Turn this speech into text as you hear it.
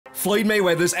Floyd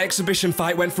Mayweather's exhibition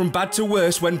fight went from bad to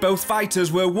worse when both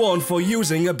fighters were warned for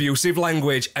using abusive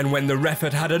language, and when the ref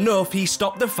had had enough, he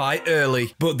stopped the fight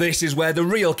early. But this is where the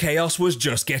real chaos was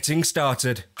just getting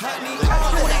started.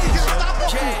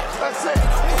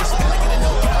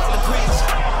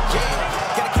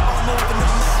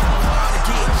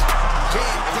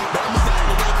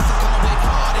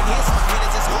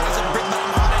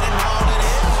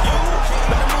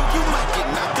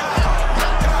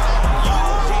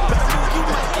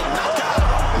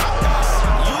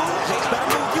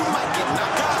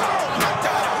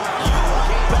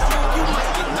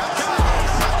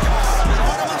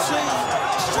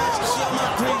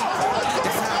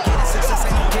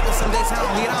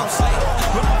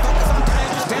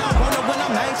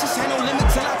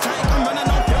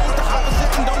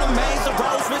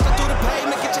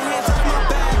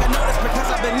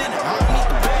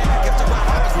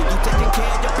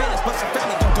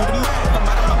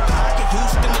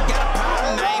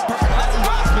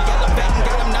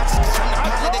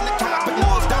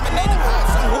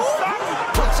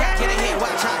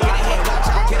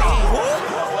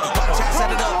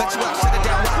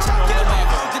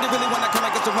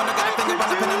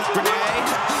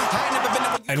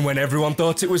 And when everyone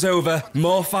thought it was over,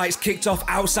 more fights kicked off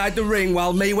outside the ring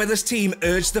while Mayweather's team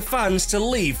urged the fans to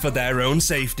leave for their own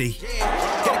safety.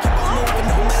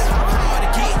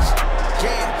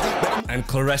 And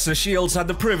Claressa Shields had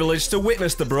the privilege to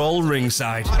witness the brawl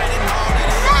ringside.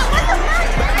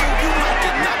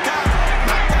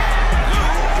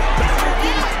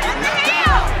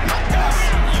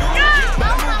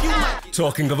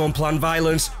 Talking of unplanned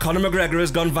violence, Conor McGregor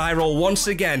has gone viral once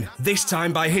again, this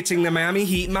time by hitting the Miami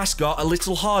Heat mascot a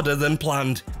little harder than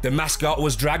planned. The mascot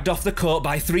was dragged off the court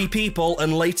by 3 people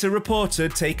and later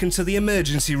reported taken to the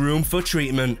emergency room for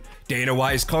treatment. Dana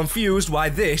White is confused why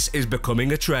this is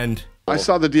becoming a trend. I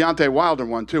saw the Deontay Wilder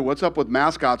one too. What's up with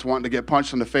mascots wanting to get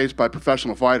punched in the face by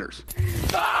professional fighters?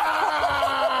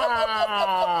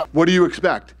 What do you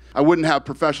expect? I wouldn't have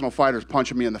professional fighters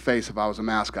punching me in the face if I was a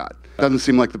mascot. Doesn't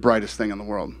seem like the brightest thing in the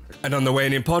world. And on the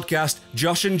Weigh In podcast,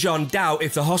 Josh and John doubt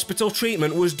if the hospital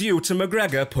treatment was due to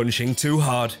McGregor punching too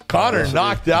hard. Conor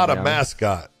knocked out a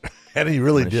mascot, and he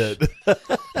really did. I'm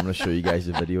going to show you guys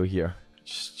a video here.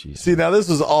 Jeez. See, now this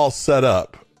was all set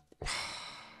up,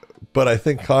 but I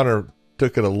think Conor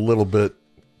took it a little bit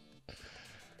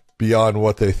beyond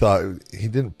what they thought. He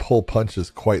didn't pull punches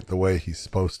quite the way he's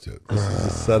supposed to. This is a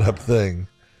set-up thing.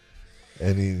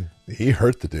 And he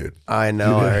hurt the dude. I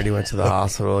know. I heard he went to the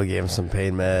hospital, gave him some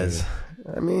pain meds.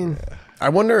 I mean, I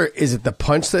wonder, is it the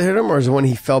punch that hit him, or is it when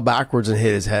he fell backwards and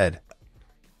hit his head?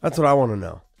 That's what I want to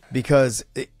know. Because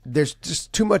there's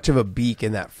just too much of a beak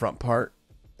in that front part.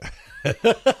 Yeah,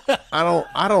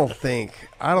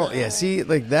 see,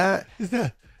 like that.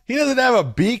 He doesn't have a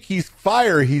beak. He's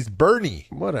fire. He's Bernie.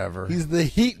 Whatever. He's the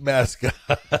Heat mascot.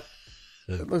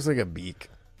 It looks like a beak.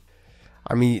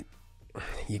 I mean,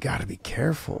 you got to be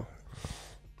careful.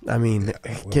 I mean,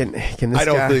 can this I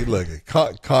don't guy... think. Look,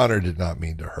 Conor did not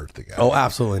mean to hurt the guy. Oh,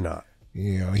 absolutely not.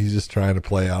 You know, he's just trying to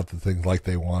play out the things like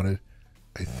they wanted.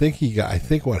 I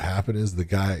think what happened is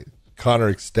Conor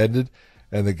extended,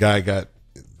 and the guy got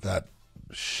that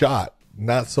shot.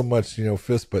 Not so much,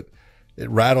 fist, but it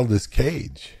rattled his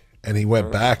cage, and he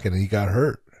went back and he got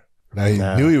hurt. Now he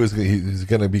knew he was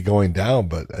going to be going down,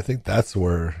 but I think that's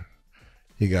where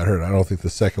he got hurt. I don't think the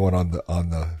second one on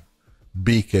the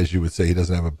beak, as you would say, he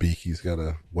doesn't have a beak. He's got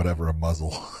a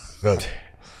muzzle. But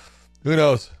who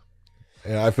knows?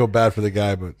 Yeah, I feel bad for the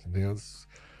guy, but it's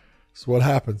what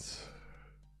happens.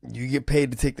 You get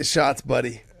paid to take the shots,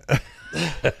 buddy.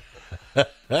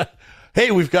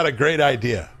 Hey, we've got a great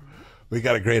idea. We're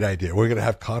going to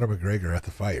have Conor McGregor at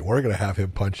the fight. We're going to have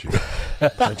him punch you.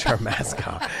 Punch our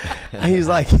mascot. And he's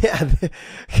like, yeah.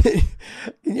 Can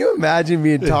you imagine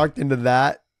being talked into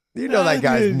that? That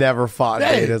guy's nenever fought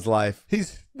in his life.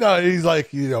 He's like,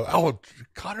 oh,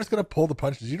 Conor's going to pull the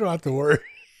punches. You don't have to worry.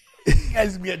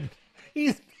 He's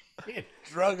getting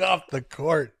drug off the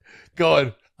court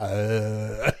going,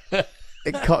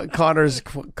 Conor's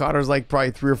like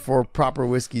probably 3 or 4 proper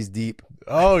whiskeys deep.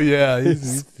 Oh, yeah.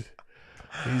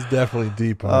 He's definitely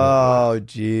deep on it. Oh,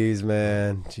 jeez,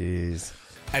 man. Jeez.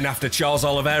 And after Charles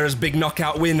Oliveira's big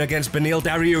knockout win against Beneil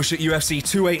Dariush at UFC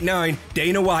 289,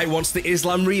 Dana White wants the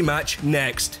Islam rematch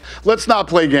next. Let's not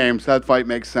play games. That fight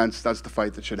makes sense. That's the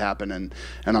fight that should happen, and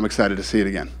I'm excited to see it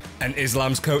again. And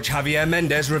Islam's coach Javier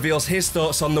Mendez reveals his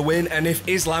thoughts on the win and if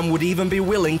Islam would even be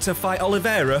willing to fight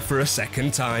Oliveira for a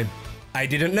second time. I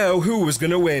didn't know who was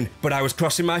going to win, but I was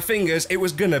crossing my fingers it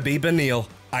was going to be Beneil.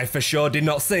 I for sure did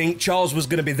not think Charles was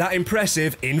going to be that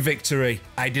impressive in victory.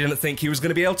 I didn't think he was going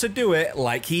to be able to do it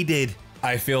like he did.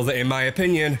 I feel that in my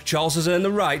opinion, Charles has earned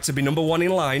the right to be number 1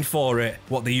 in line for it.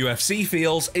 What the UFC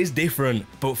feels is different,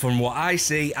 but from what I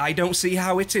see, I don't see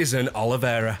how it isn't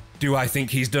Oliveira. Do I think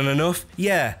he's done enough?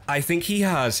 Yeah, I think he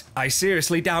has. I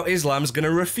seriously doubt Islam's gonna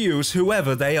refuse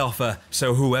whoever they offer.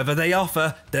 So whoever they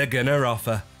offer, they're gonna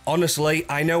offer. Honestly,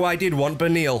 I know I did want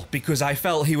Beneil because I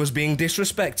felt he was being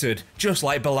disrespected, just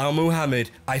like Bilal Muhammad.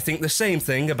 I think the same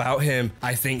thing about him.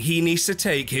 I think he needs to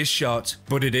take his shot.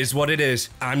 But it is what it is.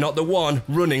 I'm not the one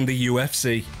running the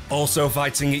UFC. Also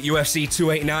fighting at UFC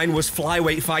 289 was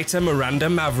flyweight fighter Miranda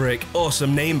Maverick,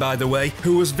 awesome name by the way,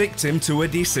 who was victim to a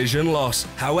decision loss.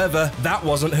 However, that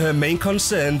wasn't her main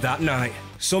concern that night.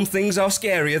 Some things are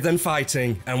scarier than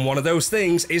fighting, and one of those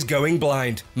things is going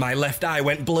blind. My left eye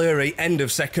went blurry end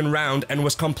of second round and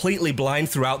was completely blind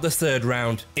throughout the third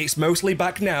round. It's mostly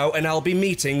back now and I'll be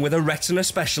meeting with a retina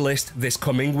specialist this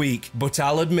coming week, but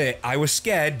I'll admit I was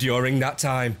scared during that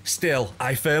time. Still,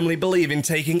 I firmly believe in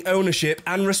taking ownership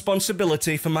and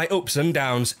responsibility for my ups and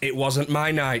downs. It wasn't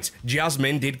my night.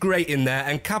 Jasmine did great in there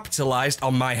and capitalized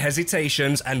on my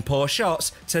hesitations and poor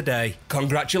shots today.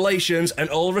 Congratulations and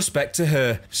all respect to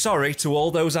her. Sorry to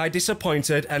all those I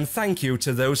disappointed, and thank you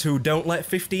to those who don't let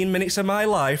 15 minutes of my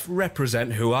life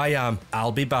represent who I am.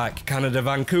 I'll be back. Canada,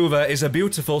 Vancouver is a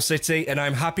beautiful city, and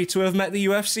I'm happy to have met the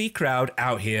UFC crowd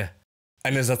out here.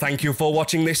 And as a thank you for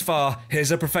watching this far,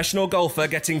 here's a professional golfer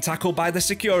getting tackled by the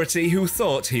security who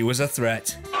thought he was a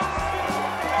threat.